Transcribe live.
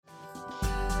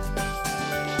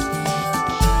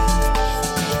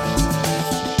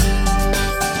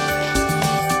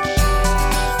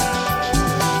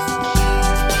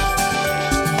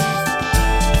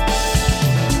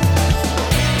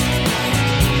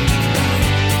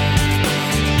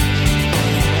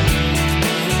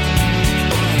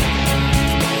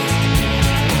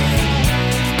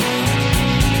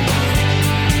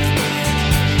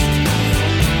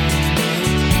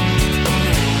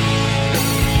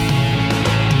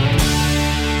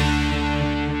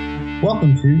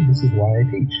Welcome to This Is Why I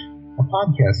Teach, a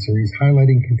podcast series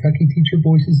highlighting Kentucky teacher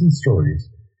voices and stories,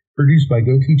 produced by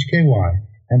Go Teach KY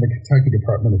and the Kentucky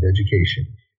Department of Education.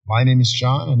 My name is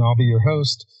John, and I'll be your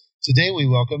host. Today we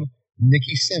welcome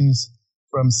Nikki Sims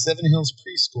from Seven Hills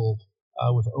Preschool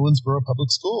with Owensboro Public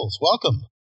Schools. Welcome.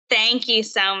 Thank you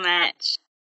so much.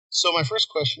 So my first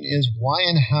question is, why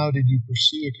and how did you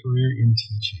pursue a career in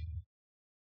teaching?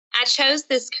 I chose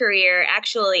this career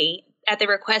actually at the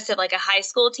request of a high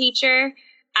school teacher.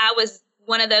 I was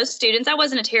one of those students. I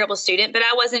wasn't a terrible student, but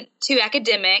I wasn't too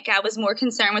academic. I was more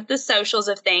concerned with the socials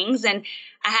of things. And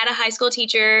I had a high school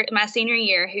teacher my senior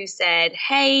year who said,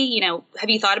 hey, have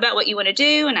you thought about what you want to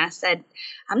do? And I said,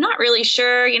 I'm not really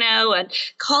sure, and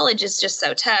college is just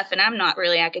so tough and I'm not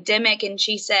really academic. And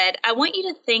she said, I want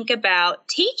you to think about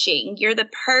teaching. You're the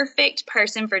perfect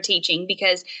person for teaching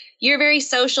because you're very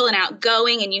social and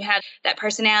outgoing and you have that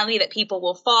personality that people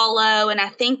will follow. And I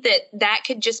think that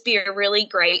could just be a really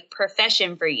great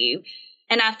profession for you.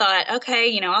 And I thought,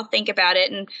 okay, I'll think about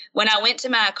it. And when I went to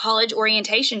my college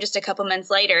orientation just a couple months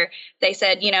later, they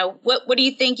said, what do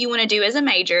you think you want to do as a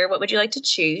major? What would you like to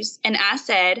choose? And I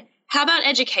said, how about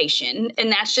education?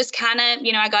 And that's just kind of,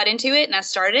 I got into it and I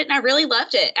started it and I really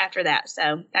loved it after that.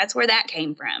 So that's where that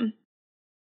came from.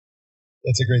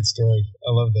 That's a great story.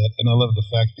 I love that. And I love the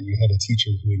fact that you had a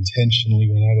teacher who intentionally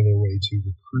went out of their way to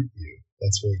recruit you.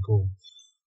 That's very cool.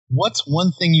 What's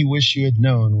one thing you wish you had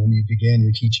known when you began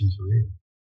your teaching career?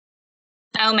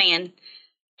 Oh, man.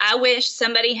 I wish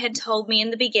somebody had told me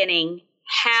in the beginning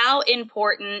how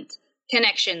important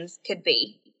connections could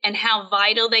be and how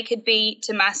vital they could be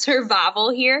to my survival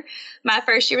here. My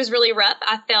first year was really rough.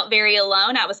 I felt very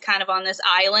alone. I was kind of on this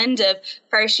island of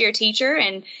first-year teacher,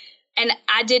 and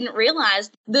I didn't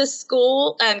realize the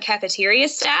school cafeteria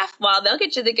staff, while they'll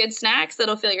get you the good snacks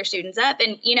that'll fill your students up.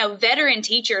 And, veteran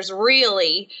teachers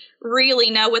really,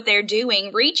 really know what they're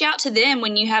doing. Reach out to them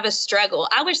when you have a struggle.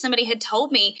 I wish somebody had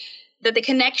told me that the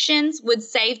connections would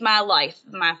save my life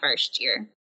my first year.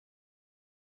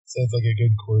 Sounds like a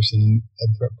good course in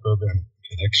ed prep program,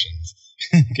 Connections.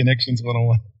 Connections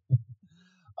 101.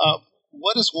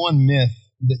 What is one myth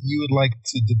that you would like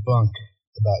to debunk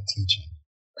about teaching?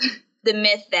 The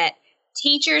myth that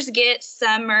teachers get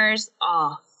summers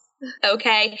off.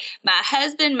 Okay. My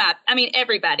husband,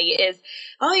 everybody is,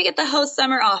 you get the whole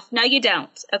summer off. No, you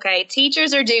don't. Okay.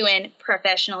 Teachers are doing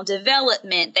professional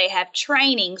development. They have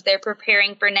trainings. They're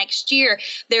preparing for next year.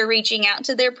 They're reaching out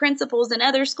to their principals and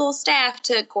other school staff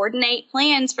to coordinate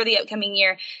plans for the upcoming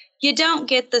year. You don't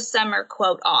get the summer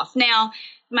quote off. Now,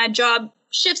 my job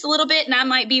shifts a little bit and I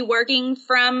might be working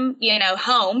from,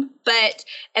 home. But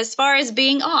as far as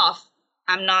being off,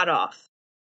 I'm not off.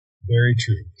 Very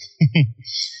true.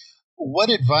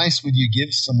 What advice would you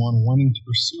give someone wanting to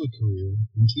pursue a career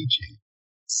in teaching?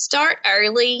 Start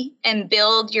early and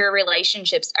build your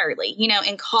relationships early.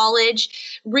 In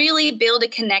college, really build a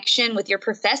connection with your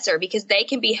professor because they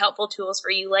can be helpful tools for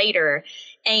you later.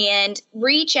 And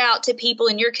reach out to people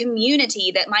in your community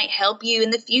that might help you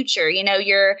in the future.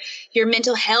 Your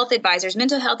mental health advisors.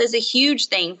 Mental health is a huge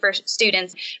thing for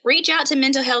students. Reach out to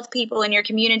mental health people in your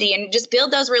community and just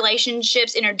build those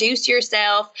relationships. Introduce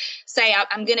yourself. Say,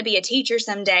 I'm going to be a teacher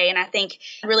someday. And I think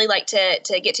I'd really like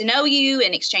to get to know you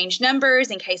and exchange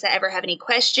numbers in case I ever have any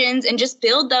questions, and just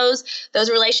build those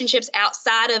relationships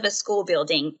outside of a school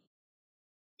building.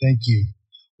 Thank you.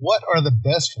 What are the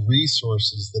best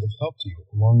resources that have helped you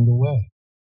along the way?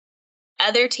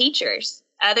 Other teachers,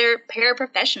 other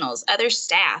paraprofessionals, other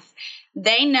staff.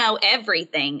 They know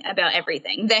everything about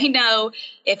everything. They know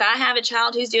if I have a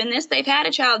child who's doing this, they've had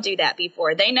a child do that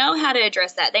before. They know how to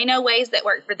address that. They know ways that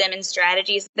work for them and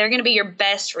strategies. They're going to be your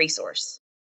best resource.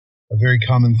 A very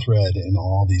common thread in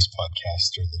all these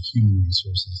podcasts are the human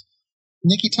resources.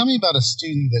 Nikki, tell me about a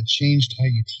student that changed how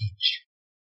you teach.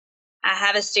 I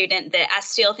have a student that I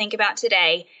still think about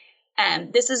today.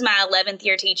 This is my 11th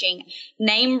year teaching.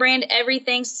 Name brand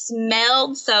everything,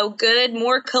 smelled so good,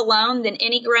 more cologne than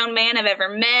any grown man I've ever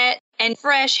met, and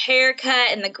fresh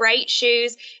haircut and the great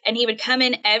shoes. And he would come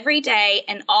in every day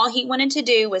and all he wanted to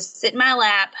do was sit in my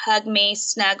lap, hug me,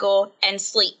 snuggle, and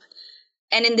sleep.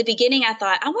 And in the beginning, I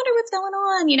thought, I wonder what's going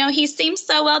on. He seems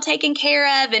so well taken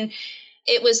care of. And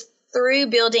it was through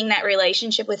building that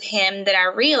relationship with him that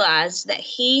I realized that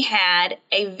he had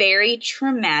a very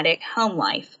traumatic home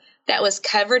life that was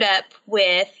covered up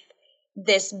with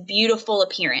this beautiful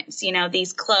appearance,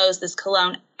 these clothes, this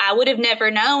cologne. I would have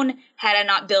never known had I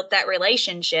not built that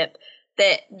relationship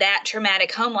that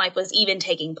traumatic home life was even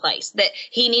taking place, that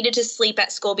he needed to sleep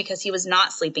at school because he was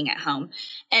not sleeping at home,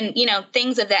 and,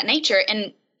 things of that nature.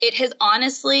 And it has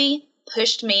honestly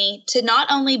pushed me to not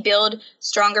only build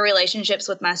stronger relationships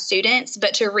with my students,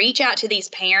 but to reach out to these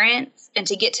parents and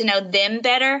to get to know them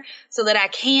better so that I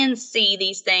can see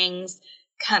these things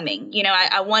coming.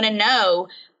 I want to know,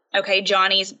 okay,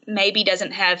 Johnny's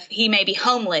he may be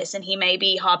homeless and he may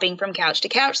be hopping from couch to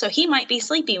couch. So he might be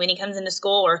sleepy when he comes into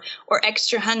school or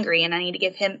extra hungry, and I need to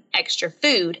give him extra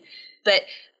food. But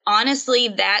honestly,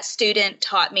 that student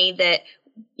taught me that,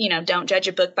 don't judge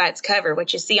a book by its cover.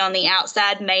 What you see on the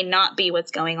outside may not be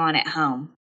what's going on at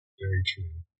home. Very true.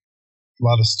 A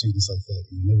lot of students like that.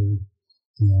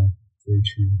 Very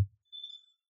true.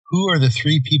 Who are the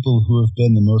 3 people who have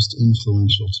been the most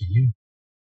influential to you?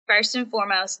 First and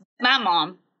foremost, my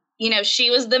mom. She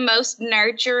was the most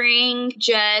nurturing,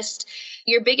 just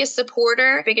your biggest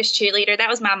supporter, biggest cheerleader. That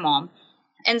was my mom.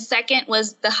 And second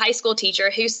was the high school teacher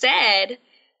who said,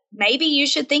 maybe you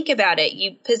should think about it.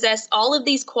 You possess all of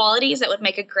these qualities that would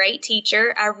make a great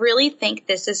teacher. I really think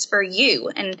this is for you.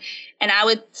 And I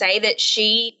would say that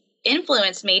she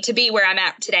influenced me to be where I'm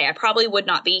at today. I probably would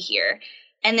not be here.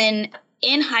 And then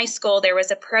in high school, there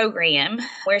was a program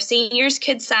where seniors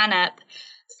could sign up,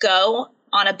 go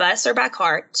on a bus or by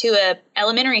car to a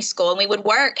elementary school, and we would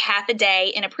work half a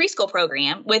day in a preschool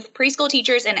program with preschool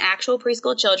teachers and actual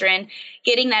preschool children,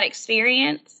 getting that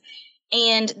experience.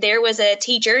 And there was a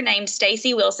teacher named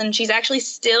Stacy Wilson. She's actually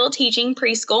still teaching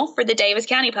preschool for the Davis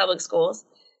County Public Schools.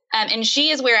 And she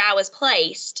is where I was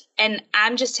placed. And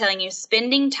I'm just telling you,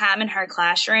 spending time in her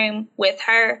classroom with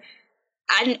her,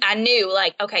 I knew,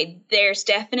 okay, there's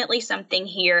definitely something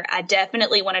here. I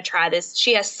definitely want to try this.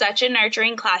 She has such a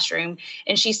nurturing classroom,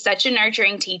 and she's such a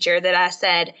nurturing teacher that I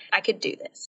said I could do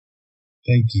this.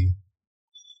 Thank you.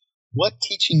 What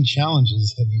teaching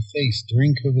challenges have you faced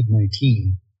during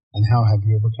COVID-19, and how have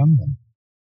you overcome them?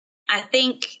 I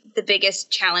think the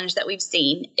biggest challenge that we've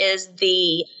seen is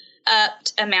the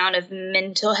upped amount of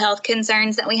mental health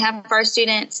concerns that we have for our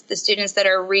students, the students that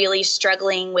are really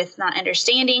struggling with not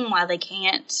understanding why they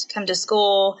can't come to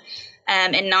school,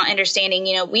 and not understanding,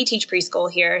 we teach preschool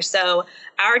here, so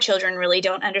our children really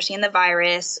don't understand the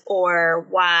virus or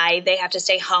why they have to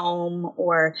stay home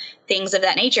or things of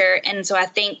that nature. And so I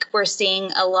think we're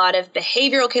seeing a lot of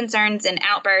behavioral concerns and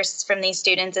outbursts from these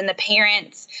students, and the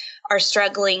parents are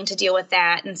struggling to deal with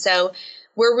that. And so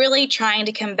we're really trying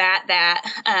to combat that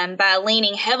by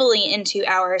leaning heavily into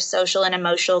our social and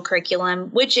emotional curriculum,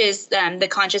 which is the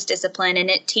conscious discipline. And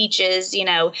it teaches,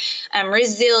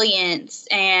 resilience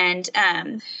and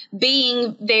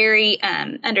being very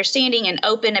understanding and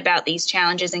open about these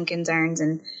challenges and concerns.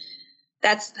 And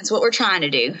that's what we're trying to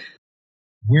do.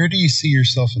 Where do you see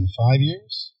yourself in 5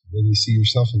 years? Where do you see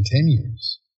yourself in 10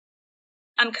 years?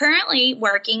 I'm currently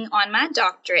working on my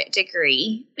doctorate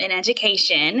degree in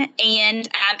education, and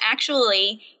I'm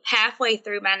actually halfway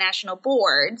through my national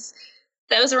boards.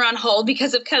 Those are on hold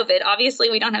because of COVID. Obviously,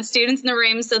 we don't have students in the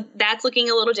room, so that's looking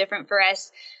a little different for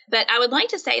us. But I would like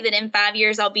to say that in 5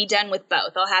 years, I'll be done with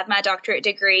both. I'll have my doctorate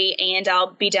degree, and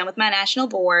I'll be done with my national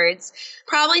boards.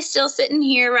 Probably still sitting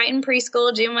here writing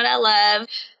preschool, doing what I love.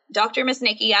 Dr. Miss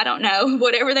Nikki, I don't know,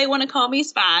 whatever they want to call me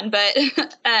is fine, but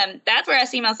that's where I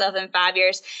see myself in 5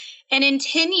 years. And in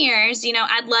 10 years,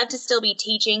 I'd love to still be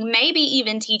teaching, maybe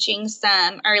even teaching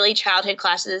some early childhood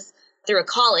classes through a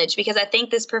college, because I think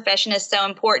this profession is so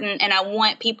important, and I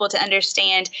want people to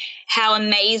understand how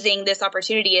amazing this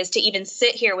opportunity is to even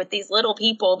sit here with these little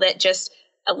people that just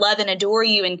love and adore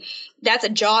you, and that's a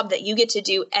job that you get to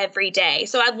do every day.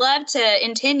 So I'd love to,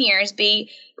 in 10 years,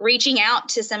 be reaching out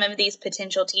to some of these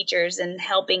potential teachers and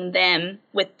helping them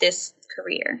with this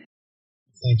career.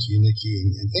 Thank you, Nikki,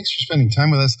 and thanks for spending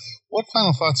time with us. What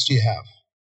final thoughts do you have?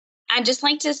 I'd just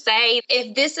like to say,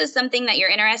 if this is something that you're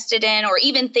interested in or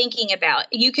even thinking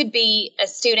about, you could be a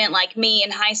student like me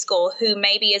in high school who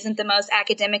maybe isn't the most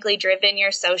academically driven,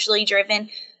 you're socially driven.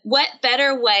 What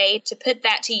better way to put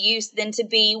that to use than to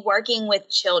be working with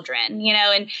children,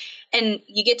 and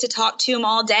you get to talk to them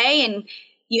all day, and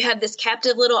you have this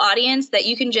captive little audience that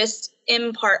you can just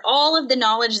impart all of the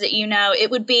knowledge that you know.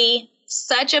 It would be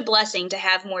such a blessing to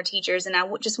have more teachers, and I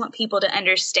just want people to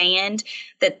understand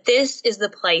that this is the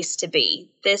place to be.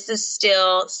 This is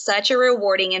still such a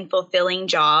rewarding and fulfilling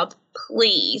job.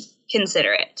 Please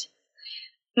consider it.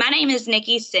 My name is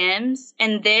Nikki Sims,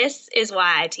 and this is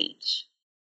Why I Teach.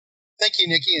 Thank you,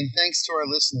 Nikki, and thanks to our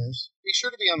listeners. Be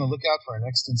sure to be on the lookout for our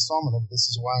next installment of This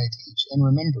Is Why I Teach. And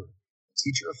remember, a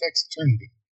teacher affects eternity.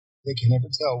 They can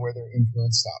never tell where their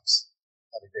influence stops.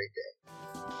 Have a great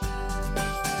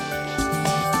day.